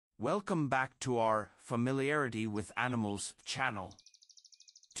Welcome back to our Familiarity with Animals channel.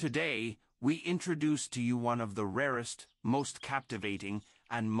 Today, we introduce to you one of the rarest, most captivating,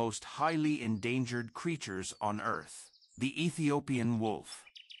 and most highly endangered creatures on Earth, the Ethiopian wolf.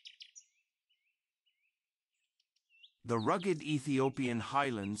 The rugged Ethiopian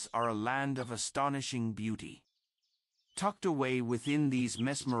highlands are a land of astonishing beauty. Tucked away within these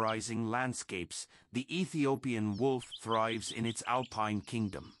mesmerizing landscapes, the Ethiopian wolf thrives in its alpine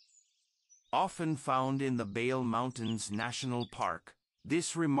kingdom. Often found in the Bale Mountains National Park,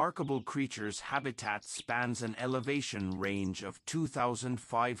 this remarkable creature's habitat spans an elevation range of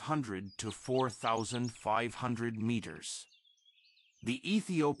 2,500 to 4,500 meters. The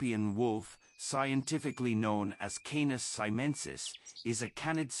Ethiopian wolf, scientifically known as Canis simensis, is a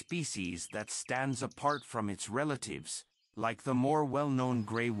canid species that stands apart from its relatives, like the more well-known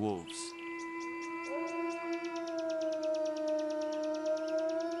gray wolves.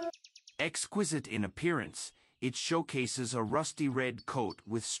 Exquisite in appearance, it showcases a rusty red coat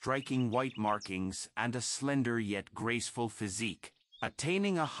with striking white markings and a slender yet graceful physique,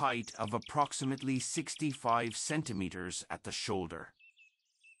 attaining a height of approximately 65 centimeters at the shoulder.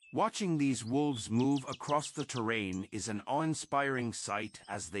 Watching these wolves move across the terrain is an awe-inspiring sight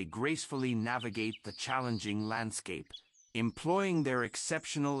as they gracefully navigate the challenging landscape, employing their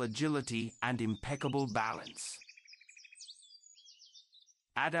exceptional agility and impeccable balance.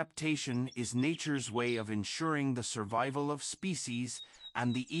 Adaptation is nature's way of ensuring the survival of species,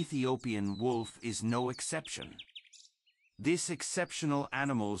 and the Ethiopian wolf is no exception. This exceptional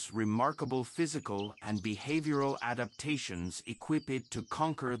animal's remarkable physical and behavioral adaptations equip it to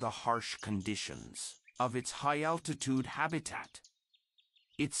conquer the harsh conditions of its high-altitude habitat.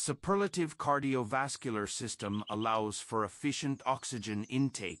 Its superlative cardiovascular system allows for efficient oxygen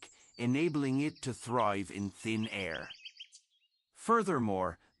intake, enabling it to thrive in thin air.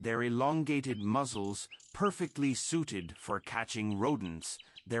 Furthermore, their elongated muzzles, perfectly suited for catching rodents,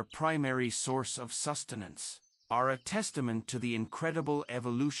 their primary source of sustenance, are a testament to the incredible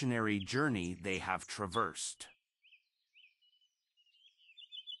evolutionary journey they have traversed.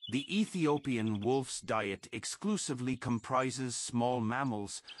 The Ethiopian wolf's diet exclusively comprises small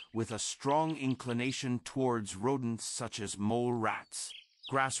mammals, with a strong inclination towards rodents such as mole rats,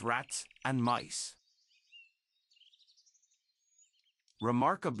 grass rats, and mice.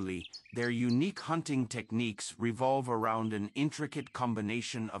 Remarkably, their unique hunting techniques revolve around an intricate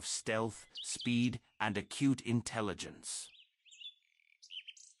combination of stealth, speed, and acute intelligence.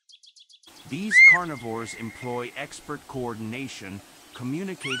 These carnivores employ expert coordination,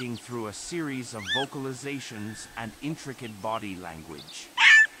 communicating through a series of vocalizations and intricate body language.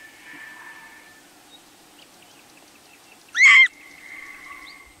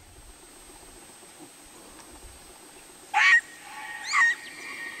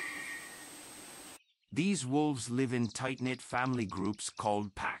 These wolves live in tight-knit family groups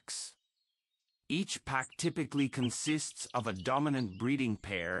called packs. Each pack typically consists of a dominant breeding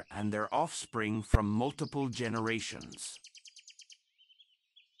pair and their offspring from multiple generations.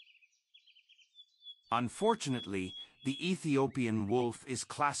 Unfortunately, the Ethiopian wolf is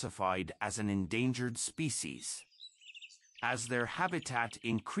classified as an endangered species, as their habitat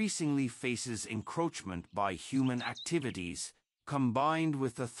increasingly faces encroachment by human activities. Combined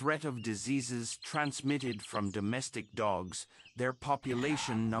with the threat of diseases transmitted from domestic dogs, their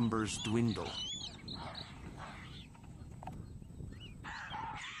population numbers dwindle.